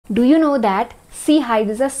Do you know that sea hide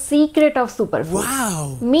is a secret of superfood?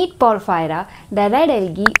 Wow! Meet Porphyra, the red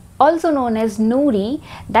algae, also known as nori,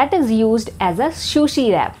 that is used as a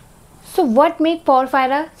sushi wrap. So what makes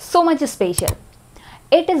Porphyra so much special?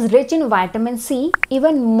 It is rich in vitamin C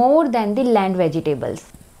even more than the land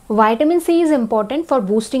vegetables. Vitamin C is important for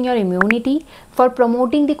boosting your immunity, for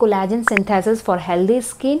promoting the collagen synthesis for healthy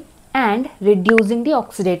skin, and reducing the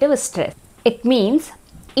oxidative stress. It means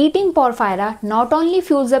eating Porphyra not only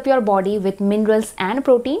fuels up your body with minerals and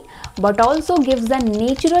protein, but also gives a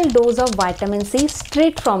natural dose of vitamin C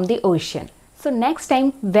straight from the ocean. So next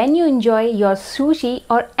time when you enjoy your sushi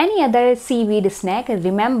or any other seaweed snack,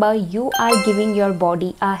 remember you are giving your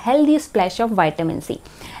body a healthy splash of vitamin C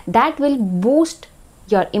that will boost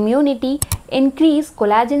your immunity, increase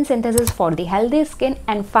collagen synthesis for the healthy skin,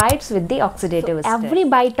 and fights with the oxidative stress. Every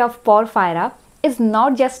bite of Porphyra is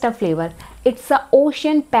not just a flavor, it's a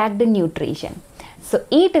ocean packed nutrition. So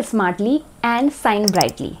eat smartly and shine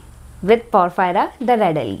brightly with Porphyra, the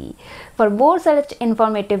red algae. For more such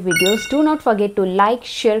informative videos, do not forget to like,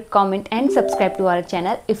 share, comment and subscribe to our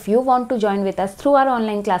channel. If you want to join with us through our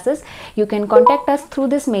online classes, you can contact us through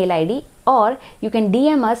this mail ID or you can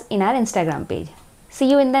DM us in our Instagram page. See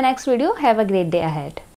you in the next video. Have a great day ahead.